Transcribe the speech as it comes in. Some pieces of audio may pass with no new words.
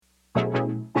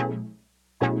Welcome,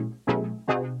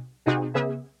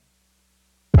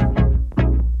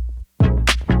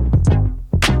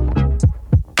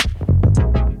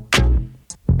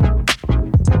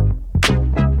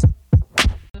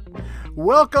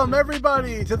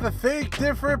 everybody, to the Think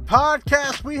Different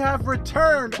podcast. We have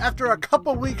returned after a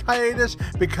couple-week hiatus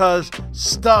because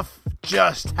stuff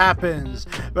just happens.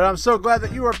 But I'm so glad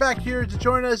that you are back here to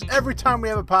join us every time we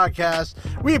have a podcast.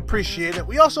 We appreciate it.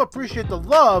 We also appreciate the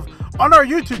love on our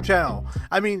YouTube channel.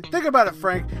 I mean, think about it,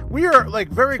 Frank. We are like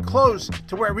very close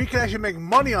to where we can actually make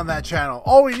money on that channel.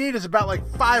 All we need is about like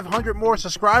 500 more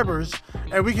subscribers,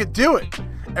 and we could do it.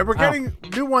 And we're getting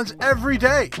new ones every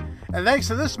day. And thanks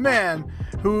to this man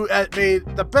who made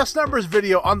the best numbers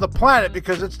video on the planet,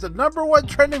 because it's the #1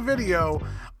 trending video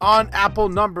on Apple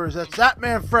numbers. That's that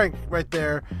man Frank right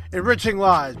there, enriching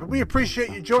lives. But we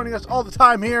appreciate you joining us all the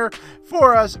time here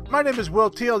for us. My name is Will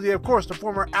TLD, of course, the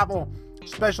former Apple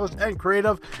specialist and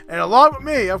creative. And along with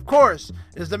me, of course,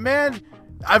 is the man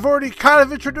I've already kind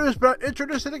of introduced, but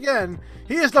introduce it again.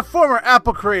 He is the former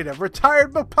Apple creative,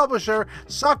 retired book publisher,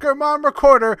 soccer mom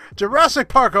recorder, Jurassic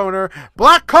Park owner,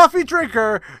 black coffee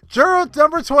drinker, Juror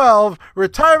number 12,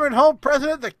 retirement home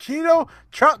president, the Keto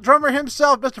trout drummer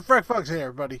himself, Mr. Frank Fugs. Hey,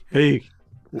 everybody. Hey,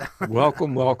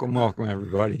 welcome,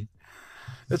 everybody.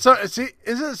 Isn't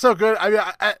it so good? I mean,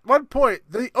 at one point,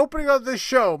 the opening of this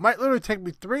show might literally take me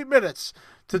 3 minutes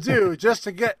to do just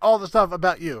to get all the stuff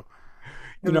about you.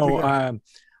 You know,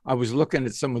 I was looking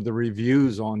at some of the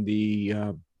reviews on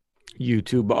the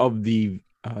YouTube of the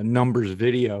numbers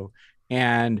video,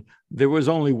 and there was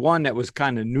only one that was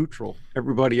kind of neutral.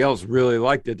 Everybody else really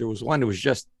liked it. There was one that was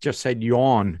just said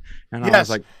yawn, and I was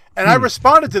like, and I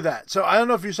responded to that. So I don't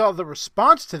know if you saw the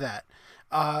response to that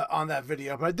on that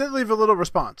video, but I did leave a little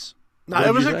response. Now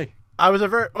it was now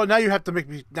you have to make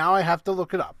me. Now I have to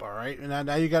look it up. All right, and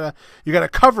now you gotta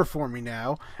cover for me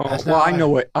now. I know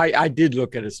what I did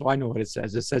look at it, so I know what it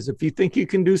says. It says, if you think you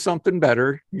can do something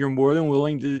better, we're more than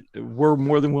willing to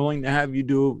have you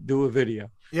do a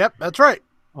video. Yep, that's right.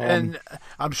 And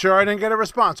I'm sure I didn't get a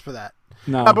response for that.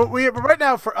 No, but right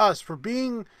now, for us, for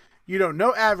being,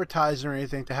 no advertising or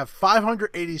anything, to have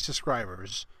 580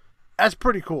 subscribers, that's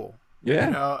pretty cool.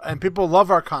 Yeah. And people love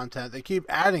our content. They keep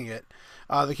adding it.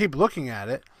 They keep looking at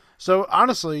it. So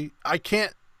honestly, I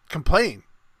can't complain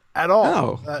at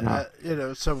all.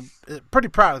 No. So pretty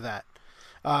proud of that.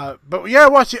 But we gotta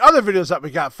watch the other videos that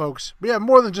we got, folks. We have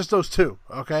more than just those two.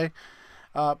 Okay.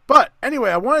 But anyway,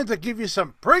 I wanted to give you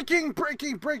some breaking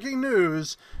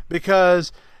news,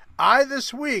 because I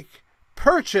this week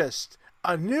purchased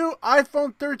a new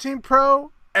iPhone 13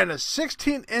 Pro and a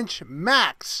 16-inch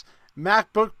Max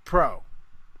MacBook Pro.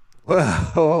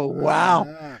 Oh, wow.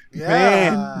 Yeah.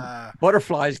 Man,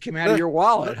 butterflies came out of your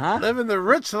wallet, huh? Living the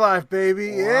rich life,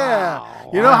 baby. Wow. Yeah.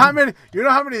 You know how many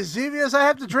Zevias I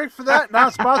have to drink for that?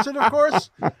 Not sponsored, of course.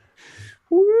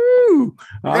 Woo.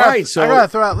 All right. So I gotta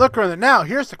throw out liquor in it. Now,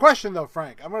 here's the question though,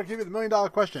 Frank. I'm gonna give you the $1 million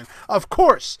question. Of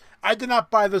course, I did not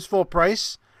buy this full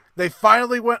price. They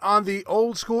finally went on the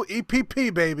old school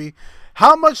EPP, baby.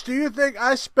 How much do you think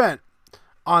I spent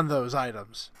on those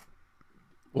items?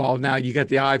 Well, now you got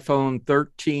the iPhone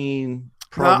 13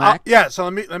 Pro Max. Yeah, so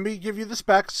let me give you the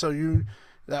specs, so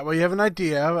that way you have an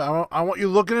idea. I want you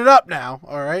looking it up now.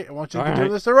 All right, I want you to be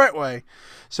doing this the right way.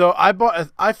 So I bought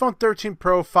an iPhone 13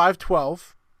 Pro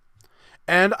 512,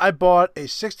 and I bought a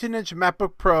 16-inch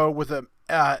MacBook Pro with a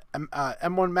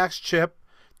M1 Max chip,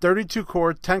 32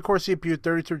 core, 10 core CPU,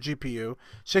 32 GPU,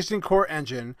 16 core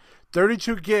engine,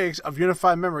 32 gigs of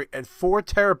unified memory, and 4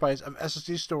 terabytes of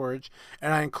SSD storage,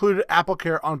 and I included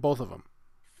AppleCare on both of them.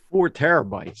 4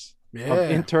 terabytes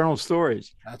of internal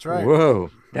storage. That's right.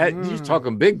 Whoa, you're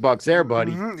talking big bucks there,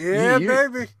 buddy. Yeah,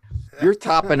 baby. You're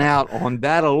topping out on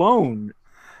that alone.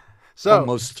 So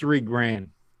almost $3,000.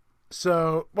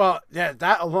 So, well, yeah,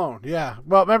 that alone, yeah.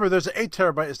 Well, remember, there's an 8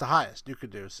 terabyte is the highest you could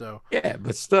do. So yeah,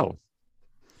 but still.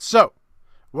 So,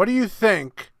 what do you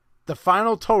think the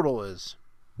final total is?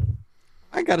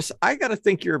 I gotta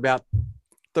think you're about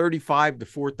 35 to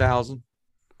 4,000.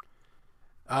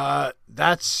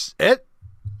 That's it.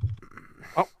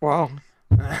 Oh well,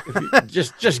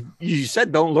 you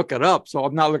said don't look it up, so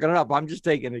I'm not looking it up. I'm just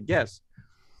taking a guess.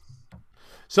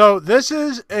 So this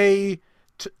is the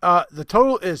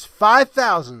total is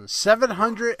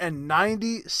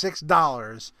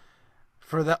 $5,796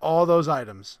 for all those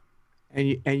items.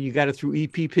 And you got it through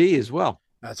EPP as well.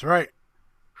 That's right.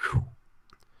 Whew.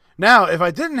 Now, if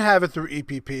I didn't have it through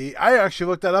EPP, I actually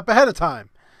looked that up ahead of time.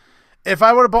 If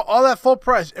I would have bought all that full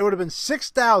price, it would have been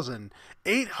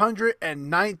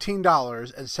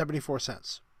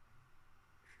 $6,819.74.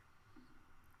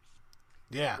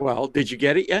 Yeah. Well, did you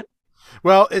get it yet?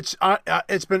 Well, it's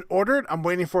been ordered. I'm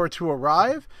waiting for it to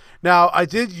arrive. Now, I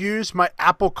did use my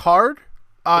Apple Card.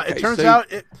 Okay, It turns out,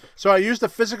 so I used a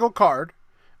physical card,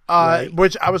 Right.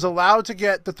 which I was allowed to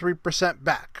get the 3%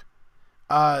 back.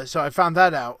 So I found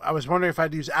that out. I was wondering if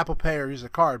I'd use Apple Pay or use a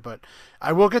card, but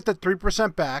I will get the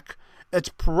 3% back. It's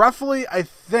roughly, I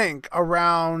think,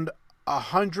 around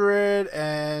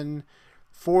 $140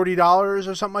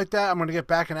 or something like that. I'm going to get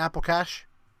back in Apple Cash.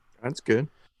 That's good.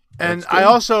 And That's I good.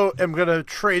 also am going to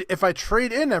trade, if I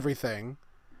trade in everything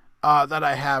that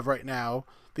I have right now,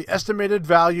 the estimated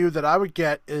value that I would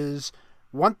get is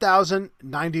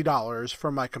 $1,090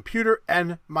 for my computer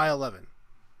and my 11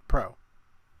 Pro.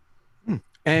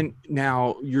 And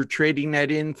now you're trading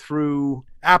that in through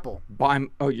Apple.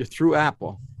 you're through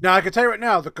Apple. Now, I can tell you right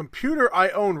now, the computer I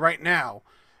own right now,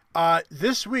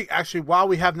 this week, actually, while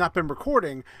we have not been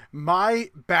recording,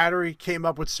 my battery came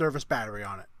up with service battery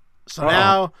on it. So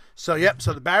now, so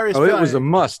the battery's it was a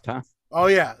must, huh? Oh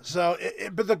yeah. So,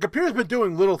 but the computer's been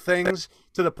doing little things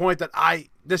to the point that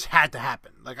this had to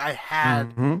happen. Like I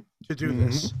had to do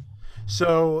this.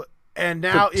 So, and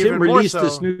now But Tim even more released so,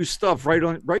 this new stuff right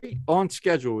on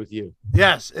schedule with you.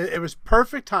 yes, it was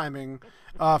perfect timing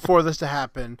for this to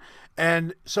happen.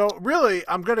 And so, really,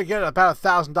 I'm going to get about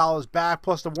 $1,000 back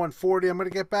plus the 140 I'm going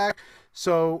to get back.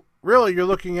 So, really, you're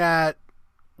looking at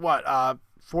what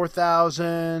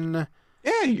 4,000.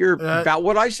 Yeah, you're about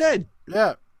what I said.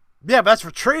 Yeah. Yeah, but that's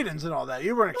for trade-ins and all that.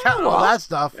 You weren't counting all that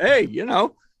stuff. Hey,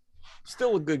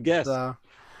 still a good guess. So,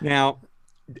 Now,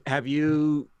 have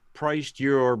you priced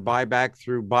your buyback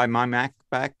through Buy My Mac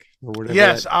Back or whatever?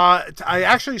 yes, I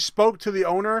actually spoke to the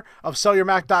owner of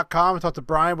SellYourMac.com and talked to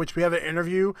Brian, which we have an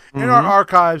interview in our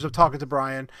archives of talking to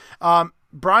Brian.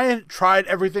 Brian tried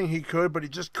everything he could, but he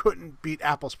just couldn't beat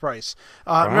Apple's price.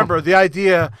 Remember, the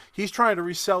idea, he's trying to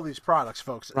resell these products,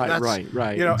 folks. Right.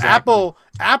 You know, exactly.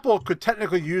 Apple could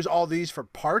technically use all these for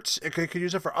parts. It could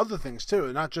use it for other things,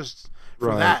 too, not just for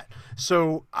Right. that.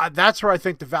 So that's where I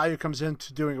think the value comes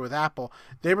into doing it with Apple.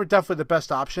 They were definitely the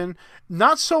best option.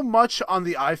 Not so much on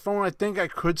the iPhone. I think I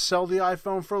could sell the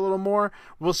iPhone for a little more.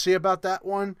 We'll see about that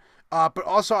one. But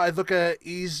also, I look at the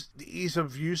ease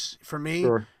of use for me.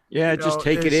 Sure. Yeah, just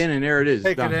take it in and there it is.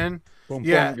 Take Done. it in. Boom,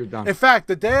 Yeah. boom, you're done. In fact,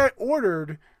 the day I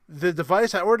ordered the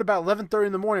device, I ordered about 11:30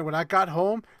 in the morning. When I got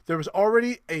home, there was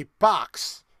already a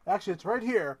box. Actually, it's right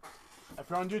here. If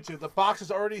you're on YouTube, the box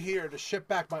is already here to ship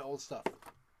back my old stuff.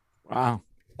 Wow.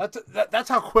 That's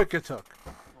how quick it took.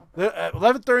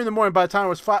 11:30 in the morning. By the time it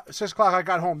was 6 o'clock, I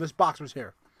got home. This box was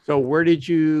here. So where did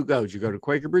you go? Did you go to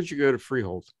Quaker Bridge or go to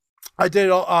Freehold? I did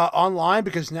it online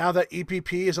because now that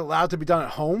EPP is allowed to be done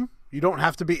at home, you don't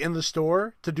have to be in the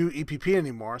store to do EPP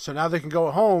anymore. So now they can go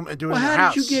home and do it in their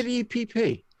house. How did you get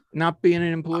EPP? Not being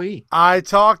an employee. I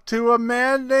talked to a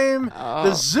man named Oh.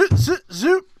 the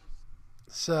Zoop.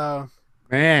 So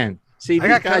Man, see, I these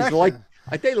got guys connections.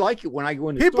 they like it when I go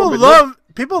in the people store.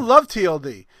 love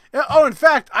TLD. Oh, in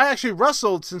fact, I actually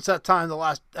wrestled since that time. The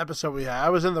last episode we had, I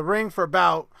was in the ring for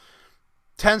about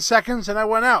 10 seconds and I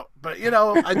went out. But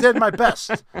I did my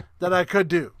best that I could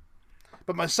do.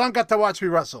 But my son got to watch me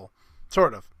wrestle,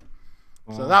 sort of.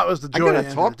 So that was the joy. I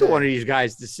gotta talk to one of these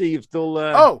guys to see if they'll.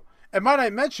 Oh, and might I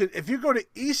mention, if you go to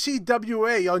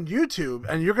ECWA on YouTube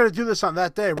and you're going to do this on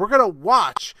that day, we're going to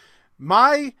watch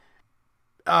I'm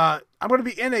going to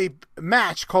be in a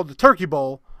match called the Turkey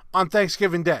Bowl on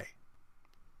Thanksgiving Day.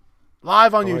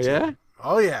 Live on YouTube. Yeah?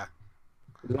 Oh, yeah.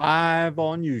 Live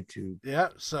on YouTube. Yeah,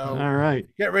 so All right.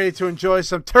 get ready to enjoy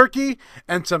some turkey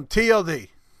and some TLD.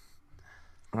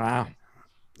 Wow.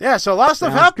 Yeah, so a lot of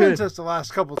stuff Sounds happened good. since the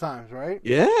last couple of times, right?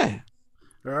 Yeah.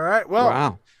 All right, well.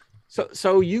 Wow.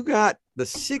 So you got the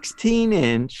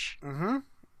 16-inch. Mm-hmm.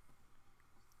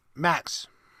 Max.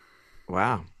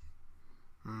 Wow.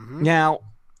 Mm-hmm. Now,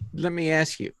 let me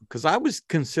ask you, because I was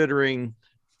considering,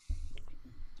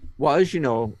 well, as you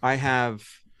know, I have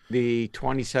the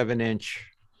 27-inch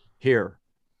here,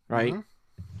 right? Mhm.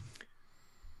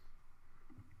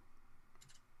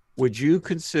 Would you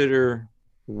consider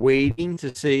waiting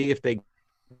to see if they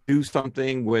do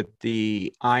something with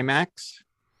the IMAX?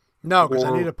 No, because I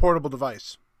Or- need a portable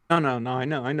device. No, I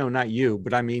know, not you,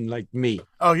 but I mean like me.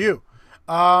 Oh, you.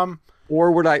 Or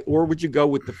would you go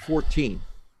with the 14?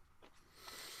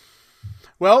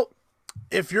 Well,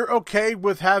 if you're okay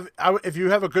with if you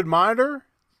have a good monitor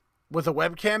with a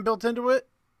webcam built into it,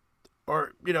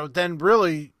 or then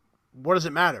really, what does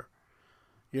it matter?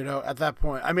 At that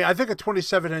point, I mean, I think a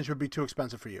 27-inch would be too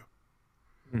expensive for you.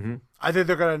 Mm-hmm.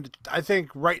 I think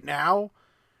right now,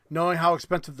 knowing how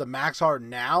expensive the Macs are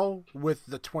now with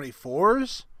the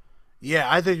 24s, yeah,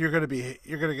 I think you're gonna get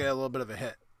a little bit of a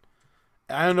hit.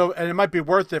 I don't know, and it might be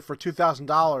worth it for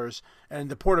 $2,000 and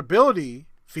the portability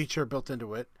feature built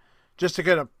into it, just to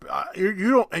get a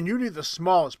you don't, and you need the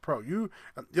smallest Pro. The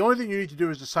only thing you need to do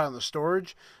is decide on the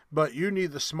storage, but you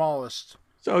need the smallest.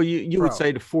 So you would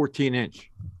say the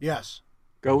 14-inch. Yes.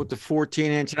 Go with the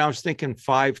 14-inch, and I was thinking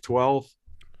 512.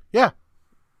 Yeah.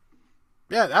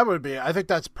 Yeah, that would be. I think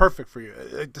that's perfect for you.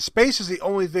 The space is the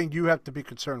only thing you have to be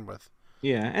concerned with.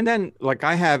 Yeah, and then like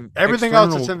I have everything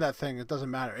else that's in that thing. It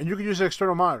doesn't matter, and you can use an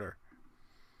external monitor.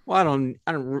 Well, I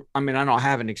don't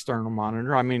have an external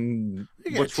monitor. I mean,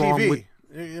 what's wrong with?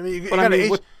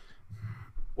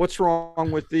 What's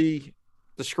wrong with the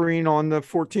screen on the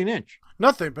 14-inch?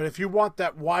 Nothing. But if you want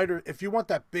that wider, if you want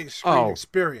that big screen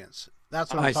experience,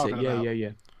 that's what I'm talking about.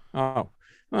 Yeah. Oh,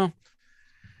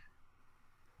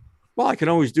 well, I can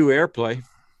always do AirPlay.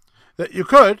 That you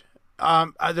could.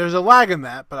 There's a lag in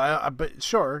that, but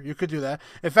sure, you could do that.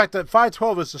 In fact, that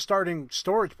 512 is the starting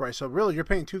storage price, so really you're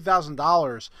paying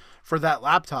 $2,000 for that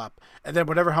laptop, and then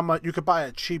how much you could buy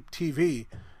a cheap TV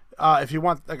if you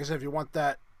want. Like I said, if you want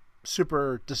that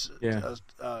super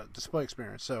display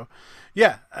experience. So,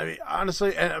 yeah, I mean,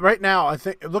 honestly, and right now I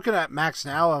think looking at Macs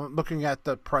now, I'm looking at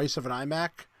the price of an iMac.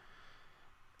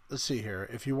 Let's see here.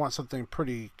 If you want something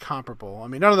pretty comparable, I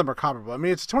mean, none of them are comparable. I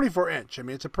mean, it's a 24-inch. I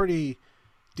mean, it's a pretty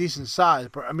decent size,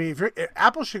 but I mean, if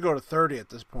Apple should go to 30 at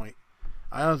this point.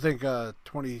 I don't think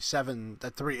 27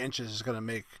 at 3 inches is going to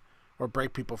make or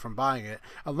break people from buying it,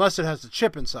 unless it has the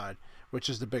chip inside, which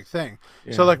is the big thing.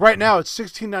 Yeah. So, like right now, it's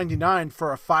 $16.99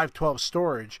 for a 512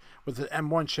 storage with an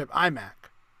M1 chip iMac.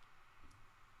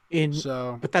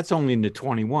 But that's only in the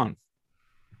 21.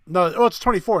 No, it's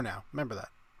 24 now. Remember that.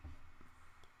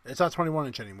 It's not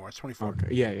 21-inch anymore. It's 24. Okay.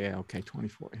 Yeah. Okay,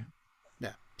 24.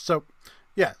 Yeah. So.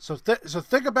 Yeah, so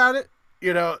think about it.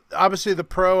 You know, obviously the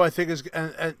Pro I think is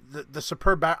and the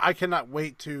superb. I cannot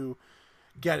wait to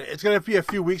get it. It's going to be a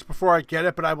few weeks before I get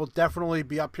it, but I will definitely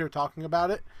be up here talking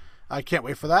about it. I can't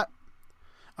wait for that.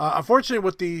 Unfortunately,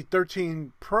 with the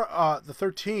 13 Pro, the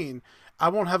 13, I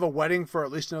won't have a wedding for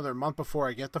at least another month before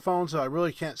I get the phone, so I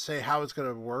really can't say how it's going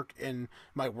to work in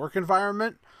my work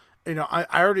environment. You know, I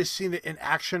already seen it in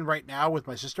action right now with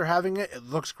my sister having it. It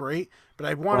looks great, but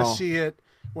I want to see it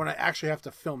when I actually have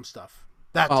to film stuff.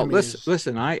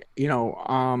 Listen,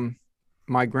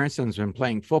 my grandson's been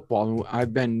playing football.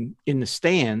 I've been in the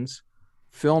stands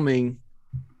filming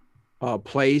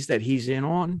plays that he's in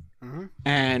on. Mm-hmm.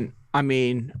 And I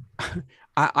mean,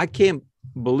 I can't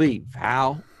believe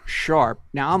how sharp.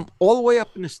 Now I'm all the way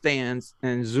up in the stands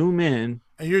and zoom in.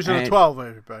 And using a 12,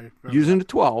 everybody. Using the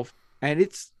 12, and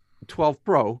it's 12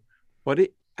 Pro, but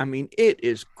it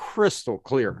is crystal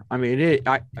clear. I mean,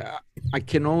 I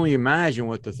can only imagine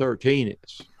what the 13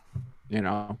 is, you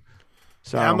know.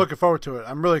 So yeah, I'm looking forward to it.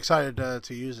 I'm really excited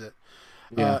to use it.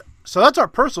 Yeah. So that's our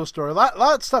personal story. A lot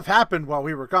of stuff happened while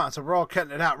we were gone, so we're all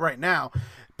getting it out right now.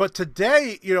 But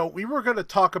today, you know, we were going to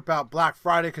talk about Black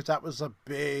Friday because that was a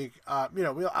big, I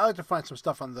like to find some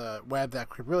stuff on the web that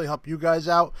could really help you guys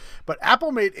out. But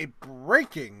Apple made a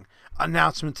breaking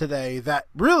announcement today that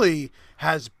really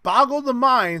has boggled the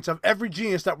minds of every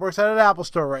genius that works at an Apple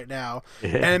store right now.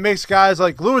 Yeah. And it makes guys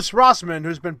like Louis Rossman,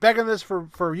 who's been begging this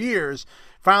for years,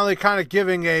 finally kind of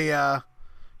giving a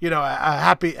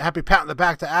happy pat on the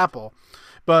back to Apple.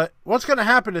 But what's going to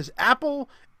happen is Apple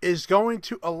is going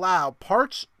to allow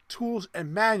parts, tools,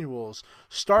 and manuals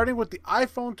starting with the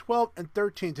iPhone 12 and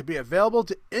 13 to be available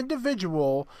to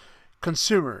individual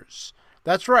consumers.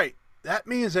 That's right. That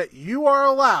means that you are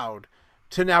allowed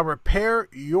to now repair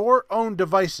your own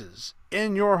devices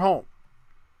in your home.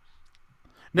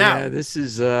 Now, yeah, this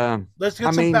is let's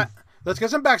get some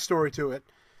backstory to it.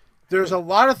 There's a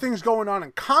lot of things going on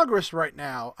in Congress right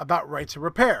now about right to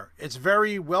repair. It's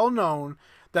very well known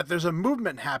that there's a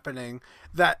movement happening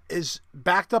that is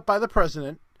backed up by the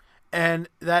president and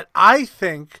that I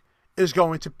think is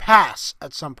going to pass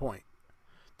at some point.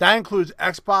 That includes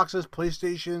Xboxes,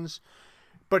 PlayStations.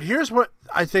 But here's what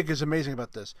I think is amazing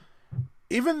about this.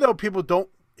 Even though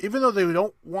they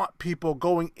don't want people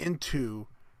going into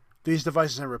these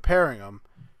devices and repairing them,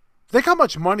 think how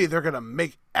much money they're going to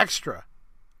make extra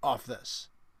off this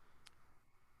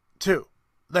too.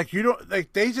 Like you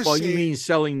mean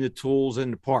selling the tools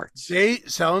and the parts?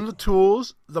 Selling the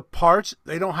tools, the parts.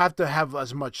 They don't have to have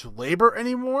as much labor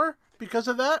anymore because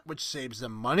of that, which saves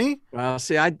them money. Well,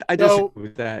 see, I disagree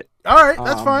with that. All right,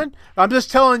 that's fine. I'm just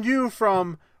telling you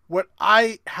from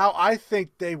how I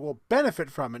think they will benefit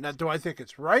from it. Now, do I think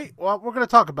it's right? Well, we're going to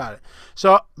talk about it.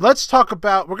 So let's talk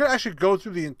about. We're going to actually go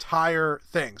through the entire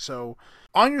thing. So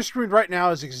on your screen right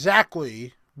now is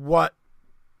exactly what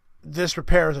this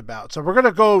repair is about. So we're going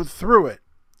to go through it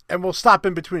and we'll stop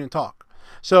in between and talk.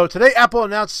 So today, Apple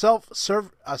announced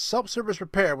self-service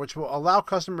repair, which will allow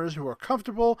customers who are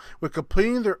comfortable with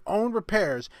completing their own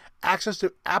repairs access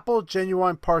to Apple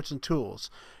genuine parts and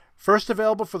tools. First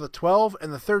available for the 12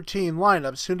 and the 13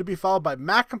 lineup, soon to be followed by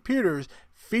Mac computers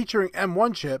featuring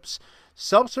M1 chips.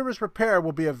 Self-service repair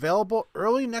will be available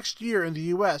early next year in the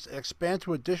U.S. and expand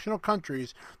to additional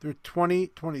countries through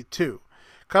 2022.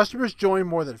 Customers join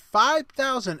more than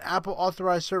 5,000 Apple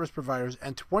authorized service providers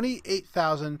and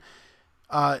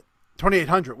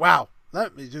 2,800. Wow.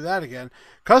 Let me do that again.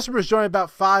 Customers join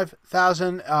about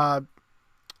 5,000 and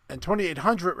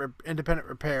 2,800 independent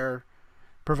repair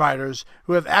providers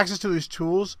who have access to these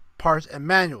tools, parts, and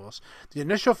manuals. The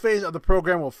initial phase of the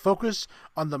program will focus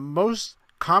on the most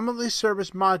commonly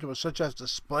serviced modules such as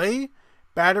display,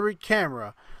 battery,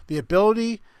 camera. The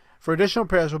ability for additional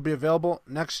repairs will be available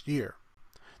next year.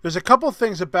 There's a couple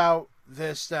things about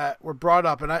this that were brought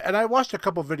up, and I watched a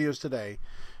couple videos today.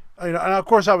 And of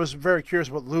course I was very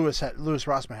curious what Louis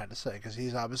Rossmann had to say, because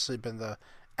he's obviously been the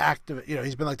active,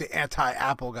 he's been like the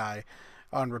anti-Apple guy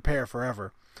on repair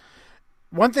forever.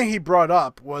 One thing he brought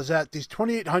up was that these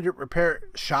 2,800 repair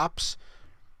shops,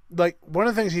 like one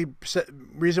of the things he said,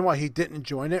 reason why he didn't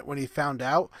join it when he found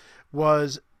out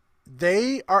was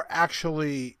they are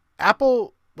actually,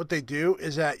 Apple, what they do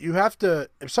is that you have to,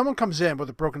 if someone comes in with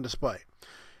a broken display,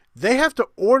 they have to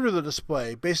order the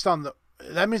display based on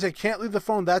that means they can't leave the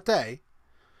phone that day.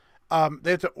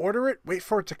 They have to order it, wait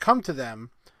for it to come to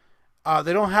them.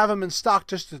 They don't have them in stock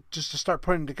just to start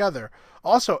putting together.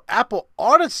 Also, Apple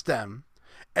audits them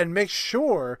and make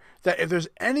sure that if there's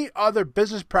any other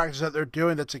business practice that they're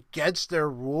doing that's against their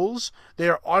rules, they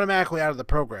are automatically out of the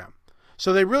program.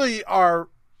 So they really are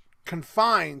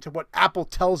confined to what Apple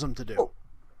tells them to do. Oh.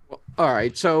 Well, all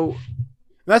right, so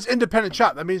that's independent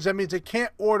shop. That means they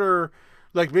can't order,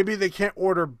 like maybe they can't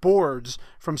order boards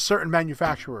from certain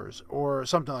manufacturers or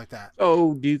something like that.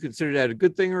 Oh, do you consider that a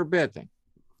good thing or a bad thing?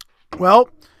 Well,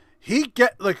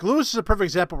 Louis is a perfect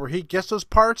example where he gets those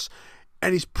parts,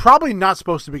 and he's probably not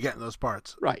supposed to be getting those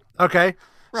parts. Right. Okay?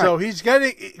 Right. So he's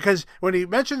getting, because when he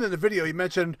mentioned in the video, he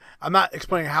mentioned, I'm not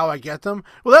explaining how I get them.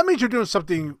 Well, that means you're doing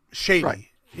something shady, right.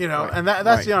 Right. And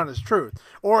that's the honest truth.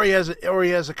 Or he has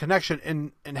a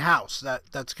connection in house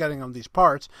that's getting him these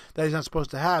parts that he's not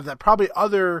supposed to have, that probably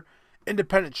other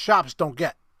independent shops don't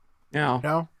get.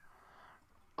 Now,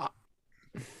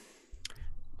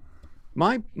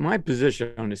 my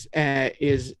position on this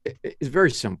is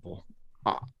very simple.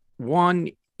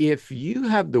 One, if you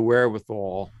have the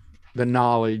wherewithal, the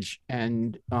knowledge,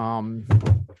 and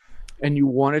you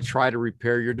want to try to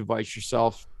repair your device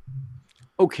yourself,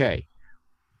 okay.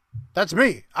 That's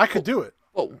me. I could do it.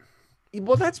 Well,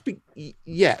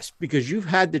 yes, because you've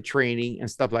had the training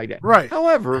and stuff like that. Right.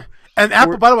 However, and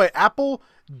Apple, by the way, Apple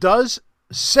does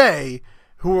say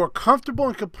who are comfortable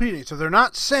in completing. So they're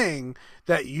not saying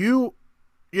that they're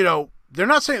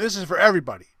not saying this is for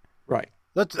everybody. Right.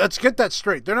 Let's get that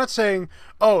straight. They're not saying,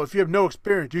 oh, if you have no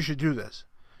experience, you should do this.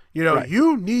 Right.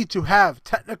 You need to have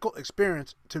technical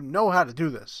experience to know how to do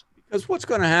this. Because what's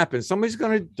going to happen?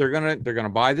 They're gonna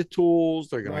buy the tools.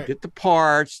 They're gonna get the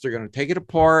parts. They're gonna take it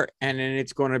apart, and then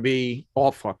it's going to be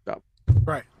all fucked up.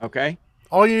 Right. Okay.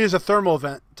 All you need is a thermal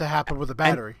event to happen with a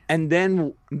battery. And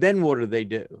then what do they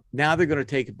do? Now they're going to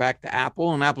take it back to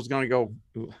Apple, and Apple's going to go,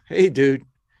 "Hey, dude,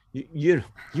 you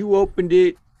opened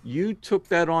it. You took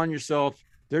that on yourself.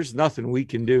 There's nothing we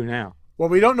can do now." Well,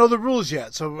 we don't know the rules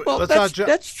yet, so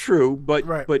that's true. But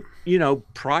right. But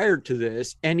prior to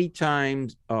this, anytime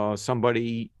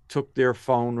somebody took their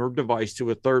phone or device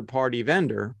to a third-party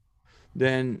vendor,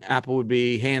 then Apple would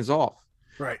be hands off.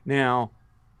 Right. Now,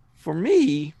 for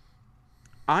me,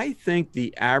 I think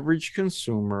the average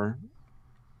consumer,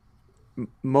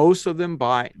 most of them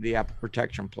buy the Apple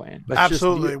Protection Plan.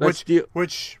 Absolutely.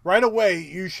 Which right away,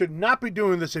 you should not be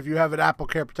doing this if you have an Apple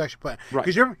Care Protection Plan. Right.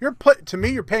 Because to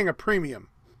me, you're paying a premium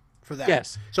for that.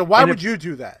 Yes. So why would you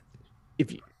do that?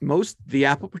 The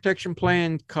Apple Protection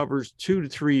Plan covers 2 to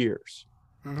 3 years.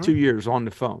 Mm-hmm. 2 years on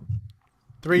the phone.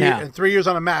 3 years, and 3 years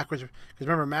on a Mac, because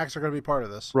remember, Macs are going to be part of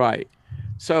this. Right.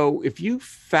 So if you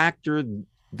factor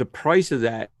the price of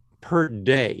that per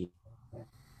day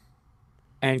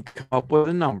and come up with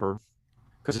a number,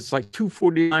 because it's like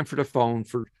 $249 for the phone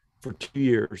for 2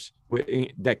 years,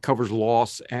 that covers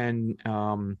loss and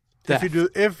theft.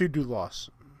 If you do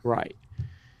loss. Right.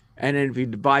 And then if you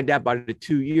divide that by the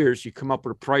 2 years, you come up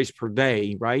with a price per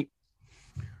day, right?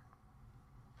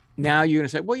 Now you're going to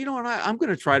say, well, you know what? I'm going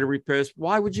to try to repair this.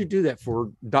 Why would you do that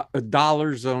for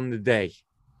dollars on the day?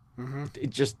 Mm-hmm.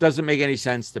 It just doesn't make any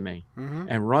sense to me. Mm-hmm.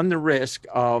 And run the risk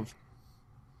of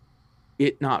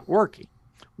it not working.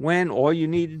 when all you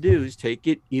need to do is take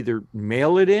it, either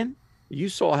mail it in. You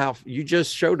saw how you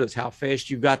just showed us how fast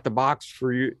you got the box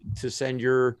for you to send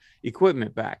your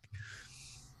equipment back.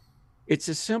 It's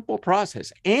a simple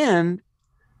process. And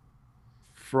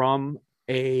from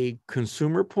a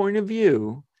consumer point of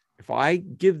view, if I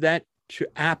give that to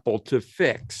Apple to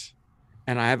fix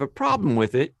and I have a problem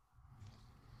with it,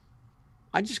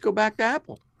 I just go back to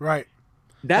Apple. Right.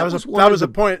 That was a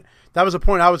point. That was a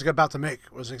point I was about to make,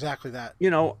 was exactly that.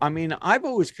 I mean, I've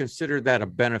always considered that a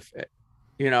benefit.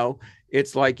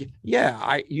 It's like,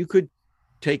 you could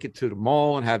take it to the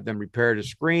mall and have them repair the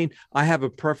screen. I have a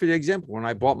perfect example. When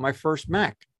I bought my first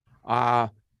Mac,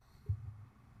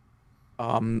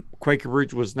 Quaker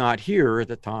Ridge was not here at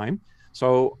the time.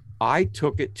 So I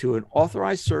took it to an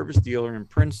authorized service dealer in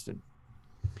Princeton,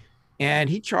 and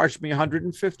he charged me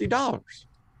 $150.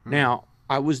 Now,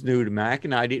 I was new to Mac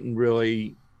and I didn't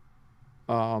really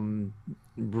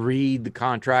read the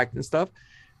contract and stuff,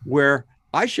 where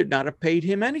I should not have paid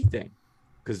him anything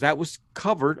because that was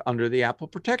covered under the Apple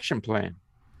Protection Plan.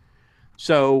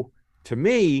 So to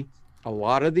me, a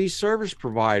lot of these service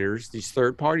providers, these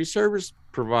third-party service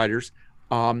providers,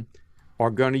 are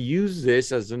going to use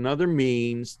this as another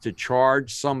means to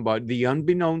charge somebody, the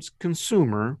unbeknownst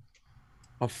consumer,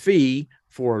 a fee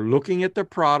for looking at the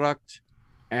product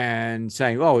and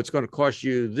saying, oh, it's going to cost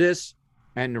you this,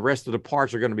 and the rest of the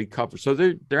parts are going to be covered. So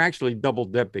they're actually double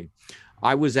dipping.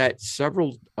 I was at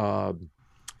several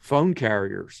phone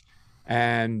carriers,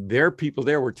 and their people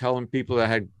there were telling people that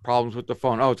had problems with the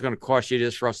phone, oh, it's going to cost you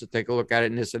this for us to take a look at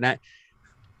it and this and that.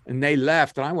 And they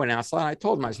left, and I went outside. And I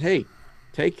told them, I said, hey,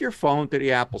 take your phone to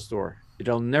the Apple store.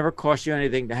 It'll never cost you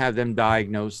anything to have them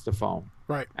diagnose the phone.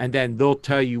 Right. And then they'll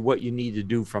tell you what you need to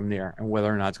do from there and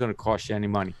whether or not it's going to cost you any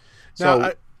money.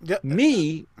 Now, So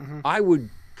I would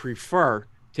prefer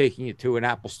taking it to an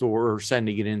Apple store or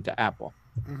sending it into Apple.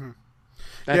 Mm-hmm.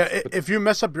 If you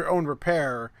mess up your own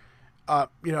repair,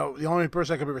 the only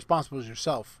person that can be responsible is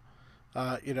yourself.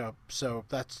 So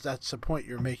that's the point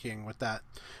you're making with that.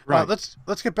 Right.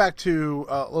 Let's get back to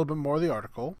a little bit more of the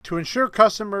article. To ensure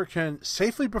customer can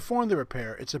safely perform the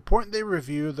repair, it's important they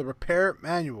review the repair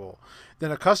manual.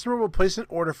 Then a customer will place an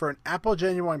order for an Apple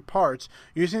Genuine Parts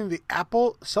using the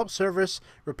Apple Self-Service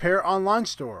Repair Online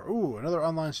Store. Ooh, another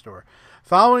online store.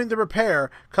 Following the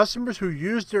repair, customers who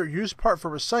use their used part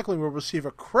for recycling will receive a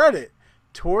credit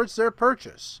towards their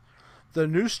purchase. The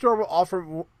new store will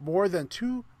offer more than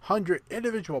 200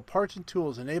 individual parts and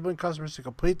tools, enabling customers to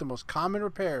complete the most common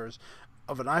repairs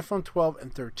of an iPhone 12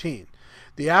 and 13.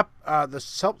 The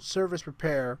self-service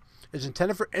repair is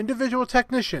intended for individual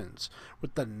technicians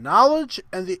with the knowledge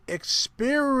and the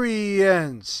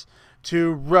experience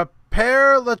to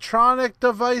repair electronic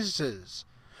devices.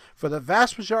 For the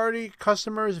vast majority,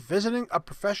 customers visiting a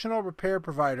professional repair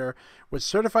provider with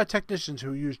certified technicians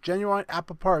who use genuine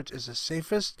Apple parts is the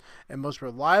safest and most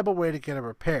reliable way to get a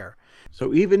repair.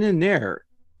 So even in there,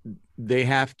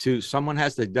 someone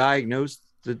has to diagnose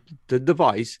the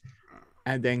device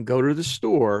and then go to the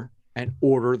store and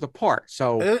order the part.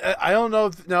 So I don't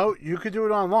know no, you could do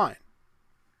it online.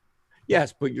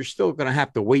 Yes, but you're still going to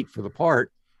have to wait for the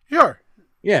part. Sure.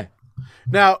 Yeah.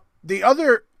 Now, the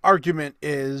other argument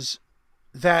is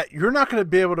that you're not going to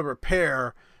be able to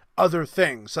repair other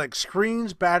things like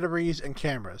screens, batteries, and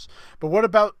cameras. But what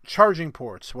about charging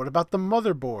ports? What about the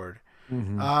motherboard?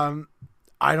 Mm-hmm.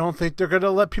 I don't think they're going to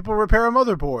let people repair a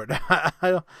motherboard.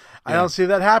 I don't see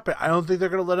that happen. I don't think they're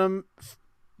going to let them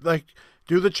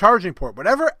do the charging port.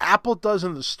 Whatever Apple does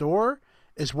in the store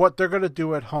is what they're going to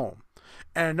do at home.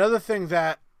 And another thing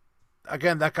that,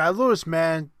 again, that guy Lewis,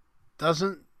 man,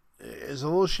 is a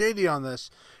little shady on this,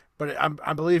 but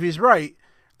I believe he's right,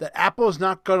 that Apple is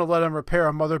not going to let him repair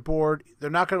a motherboard. They're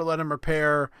not going to let him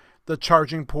repair the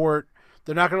charging port.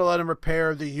 They're not going to let him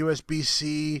repair the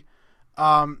USB-C.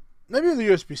 Maybe the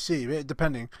USB-C,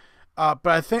 depending.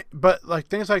 But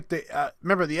things like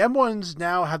remember the M1s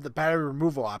now have the battery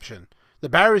removal option. The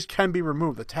batteries can be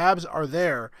removed. The tabs are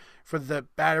there for the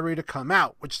battery to come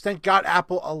out, which thank God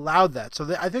Apple allowed that.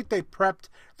 So I think they prepped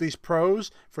these Pros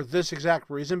for this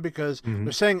exact reason, because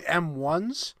they're saying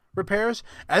M1s repairs.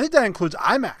 I think that includes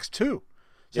iMacs too.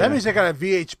 So that means they got a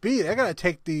VHB. They got to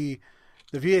take the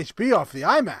VHB off the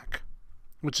iMac,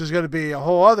 which is going to be a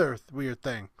whole other weird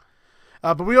thing.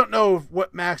 But we don't know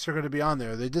what Macs are going to be on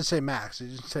there. They did say Macs. They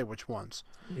didn't say which ones.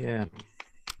 Yeah.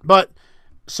 But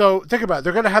so think about it.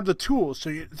 They're going to have the tools. So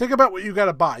you think about what you got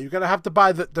to buy. You got to have to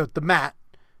buy the mat,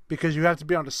 because you have to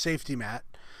be on a safety mat.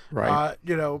 Right.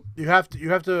 You have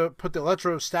to put the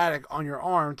electrostatic on your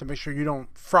arm to make sure you don't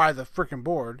fry the freaking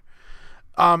board.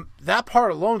 that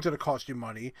part alone is going to cost you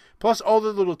money. Plus all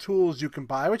the little tools you can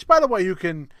buy, which, by the way, you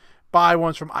can buy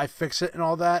ones from iFixit and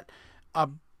all that.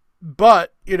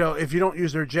 But, you know, if you don't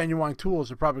use their genuine tools,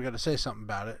 they're probably going to say something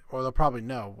about it, or they'll probably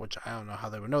know, which I don't know how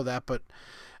they would know that.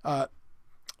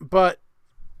 But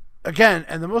again,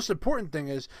 and the most important thing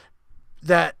is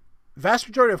that vast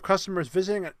majority of customers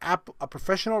visiting a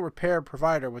professional repair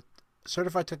provider with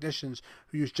certified technicians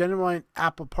who use genuine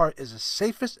Apple part is the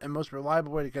safest and most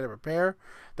reliable way to get a repair.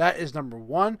 That is number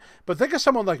one. But think of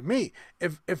someone like me.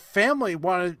 If family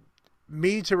wanted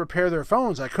me to repair their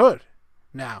phones, I could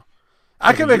now.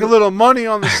 I can make a little money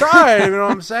on the side. You know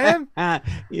what I'm saying?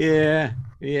 Yeah.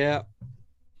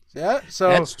 So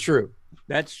that's true.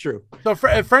 So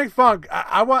Frank Funk,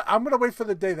 I'm gonna wait for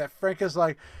the day that Frank is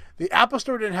like, the Apple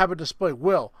Store didn't have a display.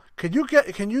 Will, can you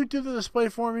do the display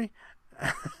for me?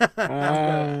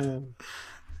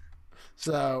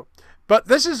 So, but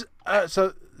this is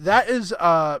so that is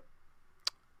a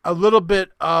little bit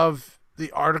of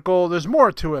the article. There's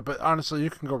more to it, but honestly,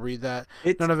 you can go read that.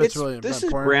 None of it's really this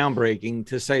important. Is groundbreaking,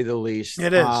 to say the least.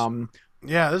 It is.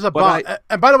 Yeah, there's a bomb.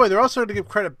 And by the way, they're also going to give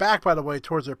credit back, by the way,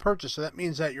 towards their purchase. So that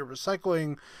means that you're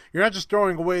recycling. You're not just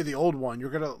throwing away the old one.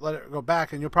 You're going to let it go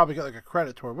back, and you'll probably get like a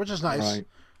credit toward it, which is nice. Right.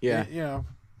 Yeah. You know.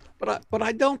 But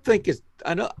I don't think it's.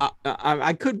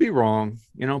 I could be wrong,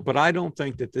 you know, but I don't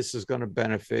think that this is going to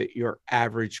benefit your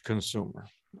average consumer.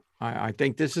 I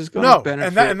think this is going to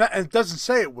benefit. And it doesn't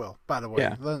say it will, by the way.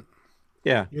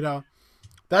 Yeah. You know.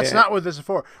 That's not what this is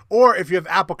for. Or if you have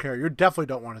Apple Care, you definitely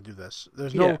don't want to do this.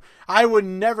 There's no. I would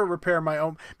never repair my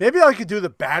own. Maybe I could do the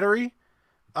battery,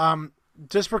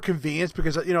 just for convenience,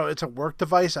 because you know it's a work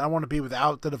device. And I want to be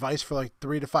without the device for like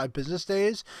 3 to 5 business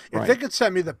days. If they could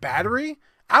send me the battery,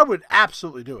 I would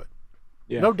absolutely do it.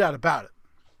 Yeah. No doubt about it.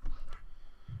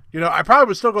 You know, I probably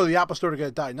would still go to the Apple Store to get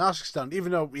a diagnostics done,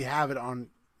 even though we have it on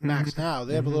Macs now.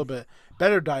 They have a little bit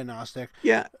better diagnostic.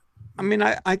 Yeah. I mean,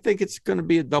 I think it's going to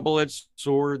be a double-edged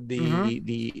sword.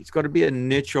 It's going to be a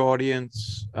niche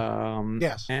audience.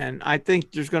 Yes. And I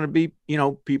think there's going to be, you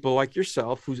know, people like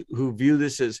yourself who view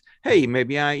this as, hey,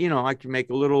 maybe I can make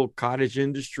a little cottage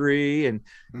industry. And,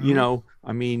 you know,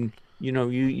 I mean, you know,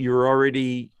 you're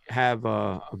already have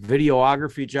a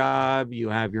videography job. You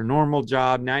have your normal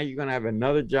job. Now you're going to have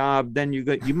another job. Then you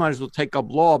might as well take up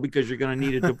law because you're going to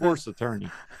need a divorce attorney.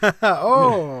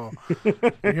 Oh, you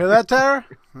hear that, Tara?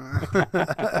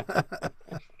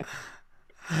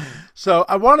 So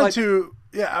I wanted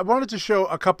to show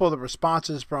a couple of the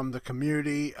responses from the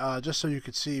community, just so you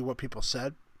could see what people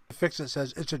said. Fixit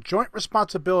says it's a joint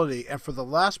responsibility, and for the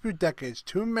last few decades,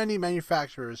 too many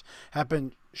manufacturers have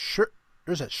been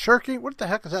shirking. What the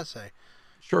heck does that say?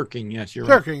 Shirking, yes, you're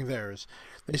shirking right. Theirs.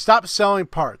 They stopped selling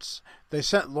parts. They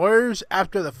sent lawyers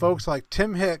after the folks like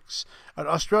Tim Hicks, an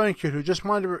Australian kid who just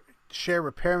wanted to share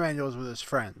repair manuals with his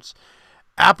friends.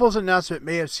 Apple's announcement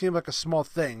may have seemed like a small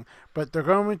thing, but they're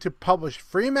going to publish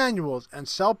free manuals and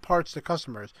sell parts to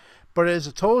customers. But it is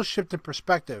a total shift in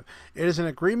perspective. It is an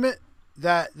agreement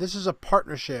that this is a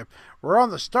partnership. We're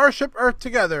on the Starship Earth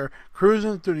together,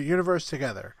 cruising through the universe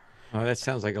together. Oh, that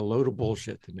sounds like a load of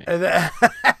bullshit to me.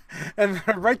 And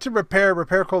the Right to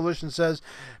Repair Coalition says,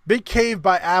 big cave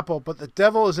by Apple, but the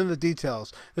devil is in the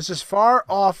details. This is far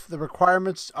off the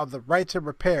requirements of the right to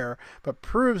repair, but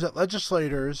proves that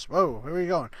legislators... Whoa, where are we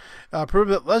going?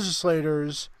 Proves that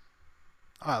legislators...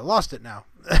 I lost it now.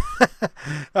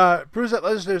 Proves that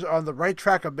legislators are on the right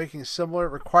track of making similar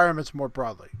requirements more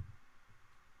broadly.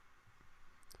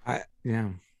 Yeah.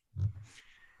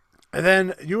 And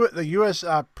then the U.S.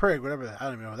 PRIG, whatever, I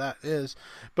don't even know what that is,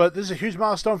 but this is a huge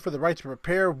milestone for the right to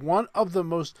repair. One of the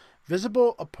most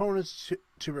visible opponents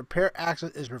to repair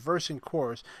access is reversing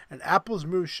course, and Apple's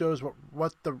move shows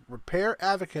what the repair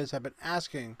advocates have been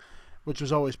asking, which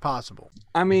was always possible.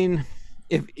 I mean,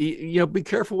 if be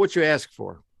careful what you ask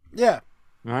for. Yeah,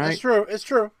 all right, it's true. It's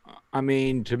true. I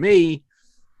mean, to me.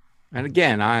 And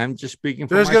again, I'm just speaking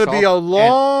for myself. There's going to be a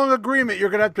long agreement you're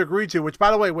going to have to agree to, which,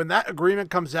 by the way, when that agreement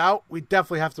comes out, we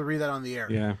definitely have to read that on the air.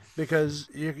 Yeah. Because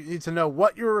you need to know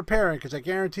what you're repairing, because I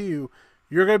guarantee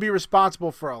you're going to be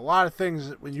responsible for a lot of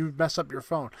things when you mess up your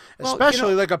phone.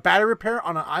 Especially like a battery repair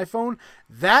on an iPhone.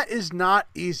 That is not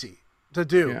easy to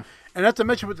do. Yeah. And not to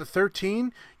mention with the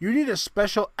 13, you need a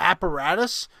special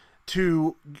apparatus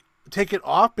to take it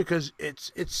off because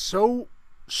it's so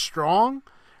strong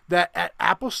that at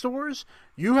Apple stores,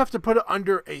 you have to put it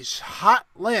under a hot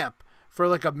lamp for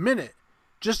like a minute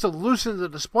just to loosen the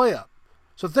display up.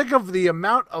 So think of the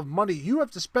amount of money you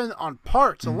have to spend on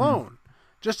parts alone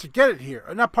just to get it here.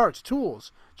 Or not parts,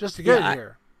 tools, just to get it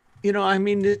here. I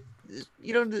mean,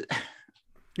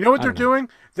 You know what they're doing?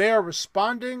 They are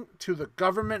responding to the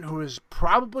government who is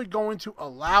probably going to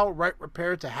allow right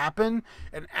repair to happen,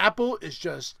 and Apple is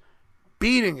just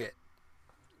beating it.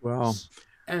 Well,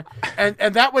 and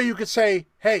that way you could say,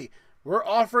 hey, we're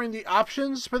offering the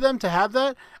options for them to have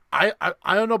that. I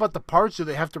don't know about the parts. Do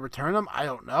they have to return them? I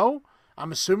don't know.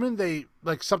 I'm assuming they,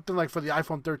 like something like for the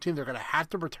iPhone 13, they're going to have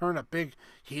to return a big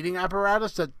heating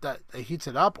apparatus that heats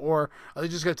it up, or are they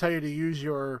just going to tell you to use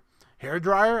your hair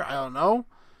dryer? I don't know.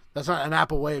 That's not an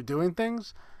Apple way of doing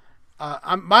things.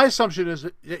 My assumption is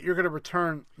that you're going to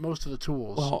return most of the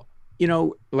tools. Well,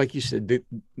 like you said,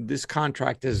 this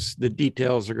contract is, the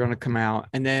details are going to come out,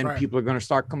 and then people are going to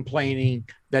start complaining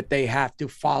that they have to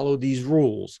follow these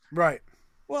rules. Right.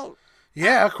 Well,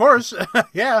 yeah, of course.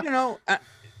 Yeah.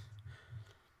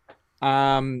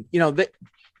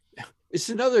 It's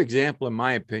another example, in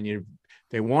my opinion.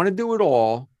 They want to do it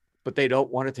all, but they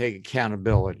don't want to take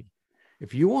accountability.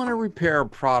 If you want to repair a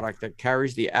product that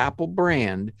carries the Apple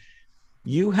brand,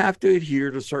 you have to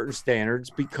adhere to certain standards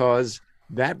because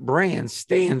that brand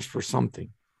stands for something.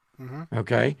 Mm-hmm.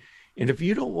 Okay. And if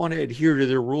you don't want to adhere to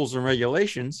their rules and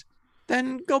regulations,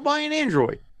 then go buy an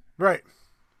Android. Right.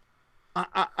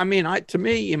 I mean, to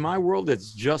me, in my world,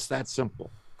 it's just that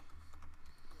simple.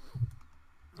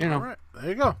 All right, there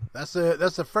you go. That's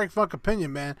the Frank Funk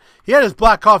opinion, man. He had his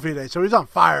black coffee today, so he's on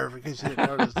fire. In case you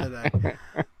didn't notice today.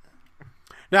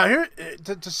 Now, here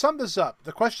to sum this up,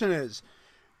 the question is: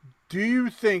 do you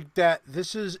think that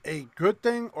this is a good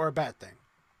thing or a bad thing?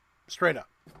 Straight up.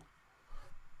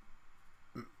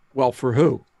 Well, for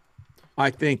who? I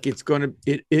think it's going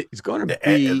to it's going to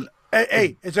be.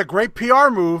 Hey, it's a great PR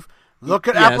move. Look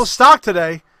at Apple's stock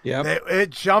today. Yeah,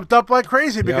 it jumped up like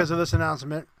crazy because of this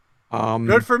announcement.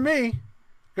 Good for me.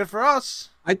 Good for us.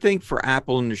 I think for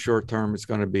Apple in the short term, it's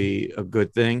going to be a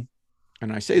good thing.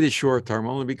 And I say the short term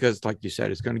only because, like you said,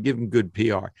 it's going to give them good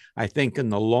PR. I think in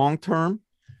the long term,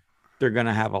 they're going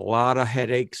to have a lot of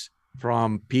headaches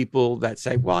from people that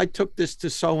say, well, I took this to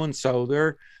so-and-so.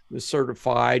 They're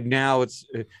certified. Now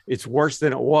it's worse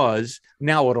than it was.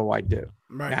 Now what do I do?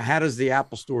 Right. Now, how does the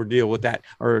Apple Store deal with that?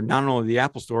 Or not only the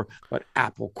Apple Store, but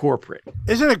Apple corporate.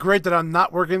 Isn't it great that I'm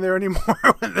not working there anymore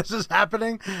when this is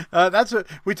happening? That's what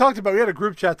we talked about. We had a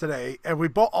group chat today,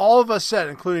 and all of us said,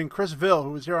 including Chris Ville,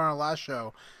 who was here on our last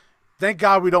show, thank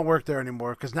God we don't work there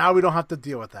anymore because now we don't have to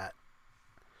deal with that.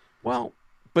 Well,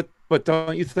 but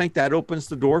don't you think that opens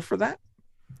the door for that?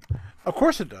 Of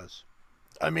course it does.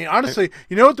 I mean, honestly,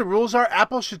 you know what the rules are?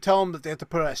 Apple should tell them that they have to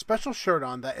put a special shirt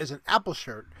on that is an Apple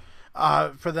shirt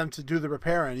for them to do the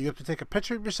repair in. You have to take a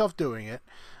picture of yourself doing it.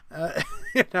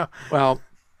 Well,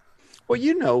 when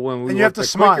we went to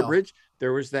Quaker Ridge,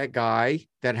 there was that guy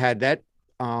that had that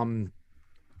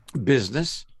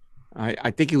business.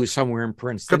 I think he was somewhere in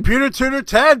Princeton. Computer Tutor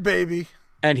Ted, baby.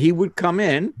 And he would come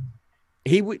in.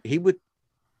 He would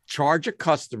charge a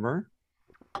customer,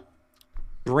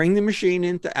 bring the machine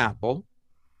into Apple,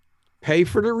 pay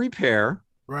for the repair,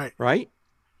 right,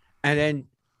 and then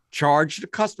charge the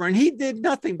customer. And he did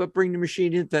nothing but bring the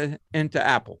machine into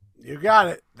Apple. You got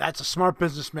it. That's a smart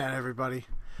businessman, everybody.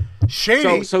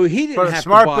 Shady, so he didn't have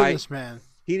smart to buy. Businessman.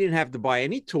 He didn't have to buy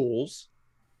any tools.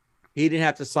 He didn't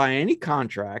have to sign any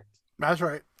contract. That's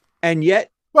right. And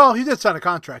yet, well, he did sign a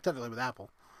contract, definitely with Apple.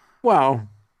 Well,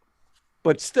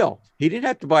 but still, he didn't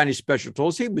have to buy any special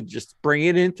tools. He would just bring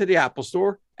it into the Apple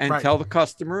Store and tell the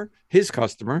customer, his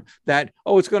customer, that,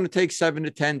 it's going to take 7 to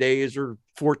 10 days or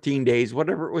 14 days,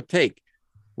 whatever it would take.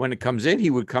 When it comes in, he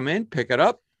would come in, pick it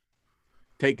up,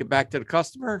 take it back to the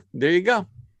customer. There you go.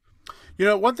 You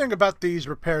know, one thing about these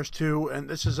repairs too, and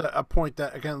this is a point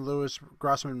that, again, Louis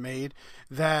Grossman made,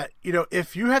 that,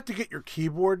 if you have to get your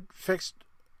keyboard fixed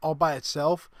all by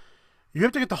itself, you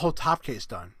have to get the whole top case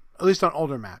done, at least on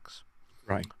older Macs.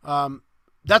 Right.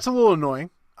 That's a little annoying.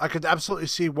 I could absolutely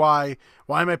see why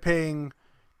am I paying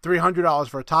 $300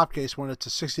 for a top case when it's a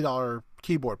 $60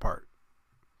 keyboard part?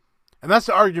 And that's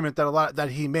the argument that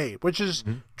he made, which is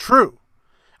true.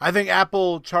 I think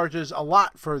Apple charges a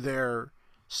lot for their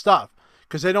stuff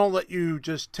because they don't let you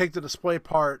just take the display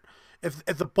part. If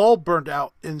the bulb burned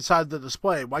out inside the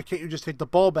display, why can't you just take the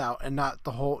bulb out and not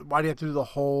the whole? Why do you have to do the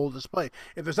whole display?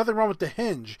 If there's nothing wrong with the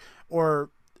hinge, or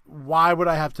why would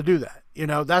I have to do that?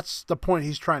 That's the point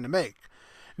he's trying to make.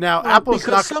 Now, Apple's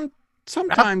because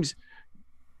sometimes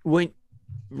when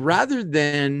rather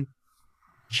than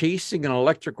chasing an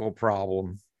electrical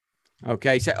problem,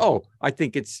 say, I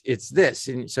think it's this,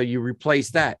 and so you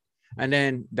replace that, and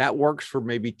then that works for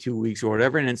maybe 2 weeks or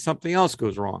whatever, and then something else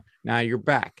goes wrong. Now you're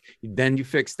back. Then you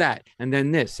fix that, and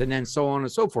then this, and then so on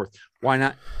and so forth. Why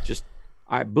not just?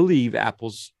 I believe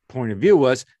Apple's point of view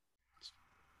was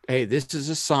hey, this is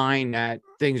a sign that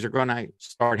things are going to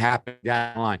start happening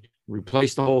down the line.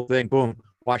 Replace the whole thing. Boom.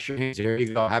 Wash your hands. There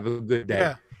you go. Have a good day.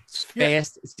 Yeah. It's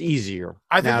fast. It's easier.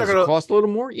 I think now, they're does gonna it cost a little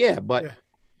more? Yeah, but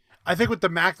I think with the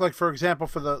Mac, like for example,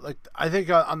 I think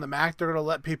on the Mac they're gonna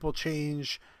let people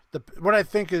change what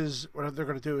they're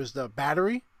gonna do is the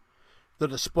battery, the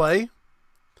display,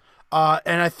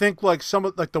 and I think like some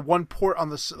of like the one port on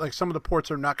the like some of the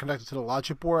ports are not connected to the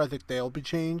logic board. I think they'll be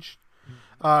changed,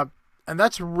 and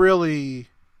that's really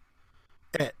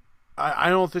it. I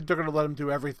don't think they're gonna let them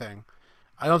do everything.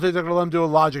 I don't think they're gonna let them do a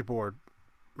logic board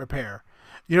repair.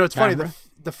 You know, it's funny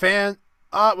the fan.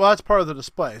 Well, that's part of the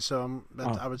display, so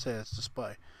I would say that's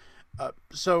display.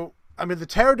 So, I mean, the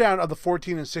teardown of the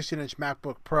 14 and 16-inch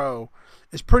MacBook Pro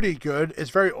is pretty good. It's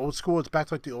very old school. It's back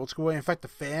to like the old school way. In fact, the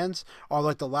fans are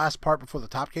like the last part before the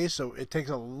top case, so it takes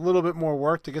a little bit more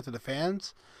work to get to the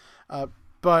fans.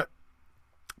 But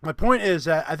my point is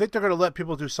that I think they're going to let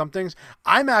people do some things.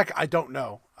 iMac, I don't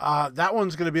know. That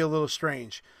one's going to be a little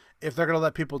strange if they're going to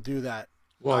let people do that.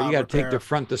 Well, you got to take the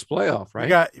front display off,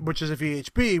 right? Which is a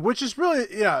VHB, which is really,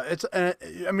 it's.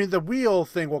 I mean, the wheel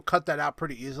thing will cut that out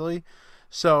pretty easily.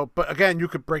 So, but again, you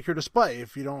could break your display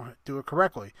if you don't do it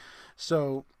correctly.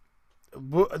 So,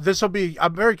 this will be.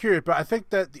 I'm very curious, but I think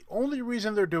that the only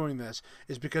reason they're doing this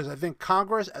is because I think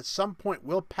Congress at some point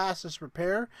will pass this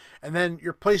repair, and then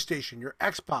your PlayStation, your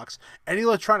Xbox, any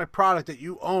electronic product that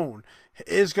you own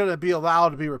is going to be allowed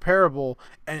to be repairable,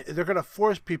 and they're going to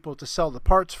force people to sell the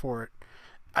parts for it.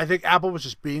 I think Apple was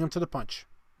just beating them to the punch,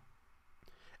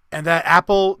 and that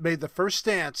Apple made the first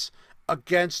stance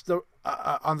against the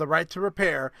on the right to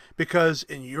repair because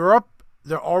in Europe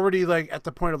they're already like at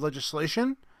the point of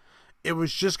legislation. It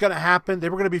was just going to happen. They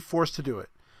were going to be forced to do it.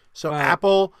 So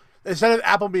Apple, instead of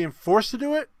Apple being forced to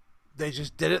do it, they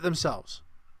just did it themselves.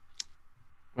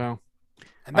 Well,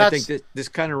 and I think this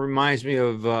kind of reminds me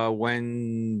of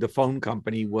when the phone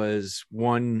company was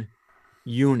one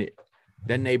unit.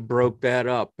 Then they broke that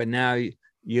up, and now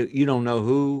you don't know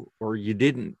who, or you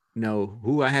didn't know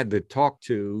who I had to talk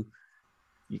to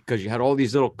because you had all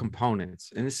these little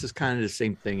components. And this is kind of the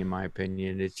same thing, in my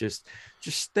opinion. It's just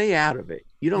stay out of it.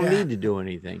 You don't need to do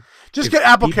anything. Just get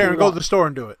Apple Care and go to the store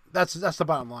and do it. That's the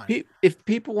bottom line. If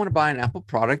people want to buy an Apple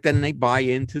product, then they buy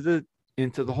into the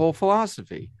whole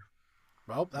philosophy.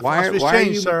 Well, that philosophy's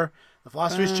changed, sir. The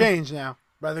philosophy's changed now,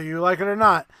 whether you like it or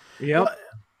not. Yeah.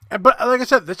 But like I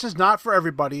said, this is not for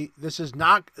everybody. This is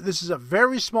a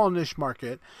very small niche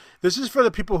market. This is for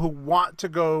the people who want to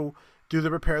go do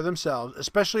the repair themselves,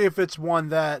 especially if it's one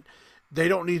that they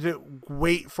don't need to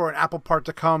wait for an Apple part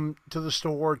to come to the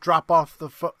store, drop off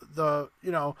the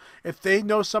if they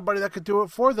know somebody that could do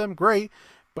it for them, great.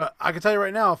 But I can tell you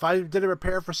right now, if I did a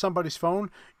repair for somebody's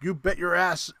phone, you bet your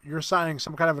ass you're signing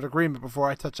some kind of an agreement before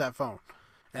I touch that phone.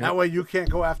 And that way you can't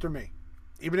go after me.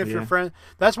 Even if your friend,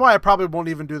 that's why I probably won't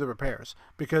even do the repairs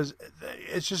because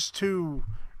it's just too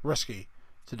risky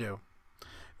to do.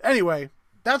 Anyway,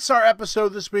 that's our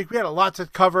episode this week. We had a lot to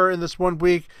cover in this 1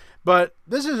 week, but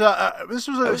this was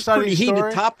an exciting pretty story.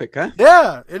 Heated topic, huh?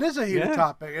 Yeah, it is a heated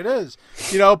topic. It is,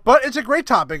 but it's a great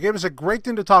topic. It was a great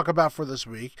thing to talk about for this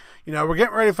week. We're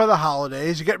getting ready for the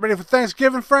holidays. You getting ready for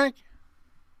Thanksgiving, Frank?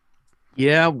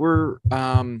 Yeah, we're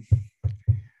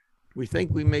we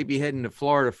think we may be heading to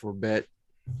Florida for a bit.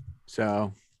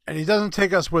 So, and he doesn't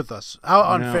take us with us. How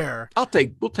unfair!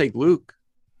 We'll take Luke.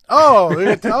 Oh,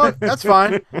 that's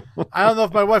fine. I don't know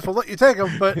if my wife will let you take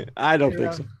him, but I don't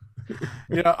think so.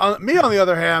 Me on the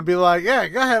other hand, be like, yeah,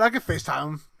 go ahead, I can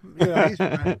FaceTime him. He's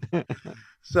fine.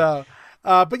 So,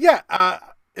 but yeah,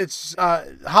 it's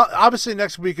obviously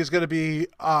next week is going to be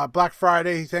Black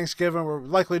Friday, Thanksgiving. We're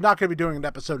likely not going to be doing an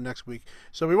episode next week,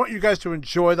 so we want you guys to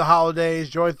enjoy the holidays,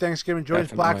 enjoy Thanksgiving, enjoy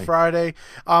Black Friday.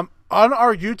 On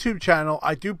our YouTube channel,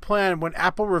 I do plan when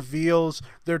Apple reveals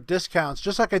their discounts,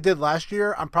 just like I did last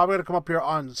year, I'm probably going to come up here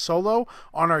on solo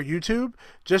on our YouTube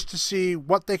just to see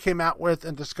what they came out with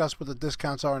and discuss what the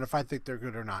discounts are and if I think they're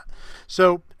good or not.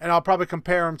 So, and I'll probably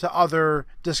compare them to other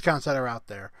discounts that are out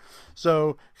there.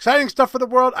 So, exciting stuff for the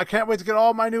world. I can't wait to get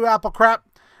all my new Apple crap.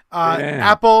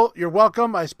 Apple, you're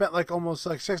welcome. I spent almost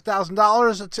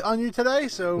 $6,000 on you today.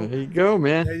 So there you go,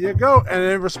 man. There you go. And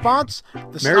in response,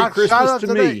 Merry Christmas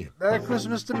to me. Merry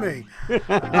Christmas to me. All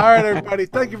right, everybody.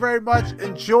 Thank you very much.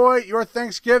 Enjoy your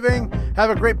Thanksgiving. Have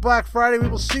a great Black Friday. We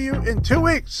will see you in 2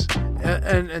 weeks.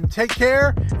 And take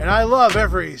care. And I love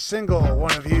every single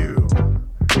one of you.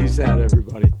 Peace out,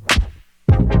 everybody.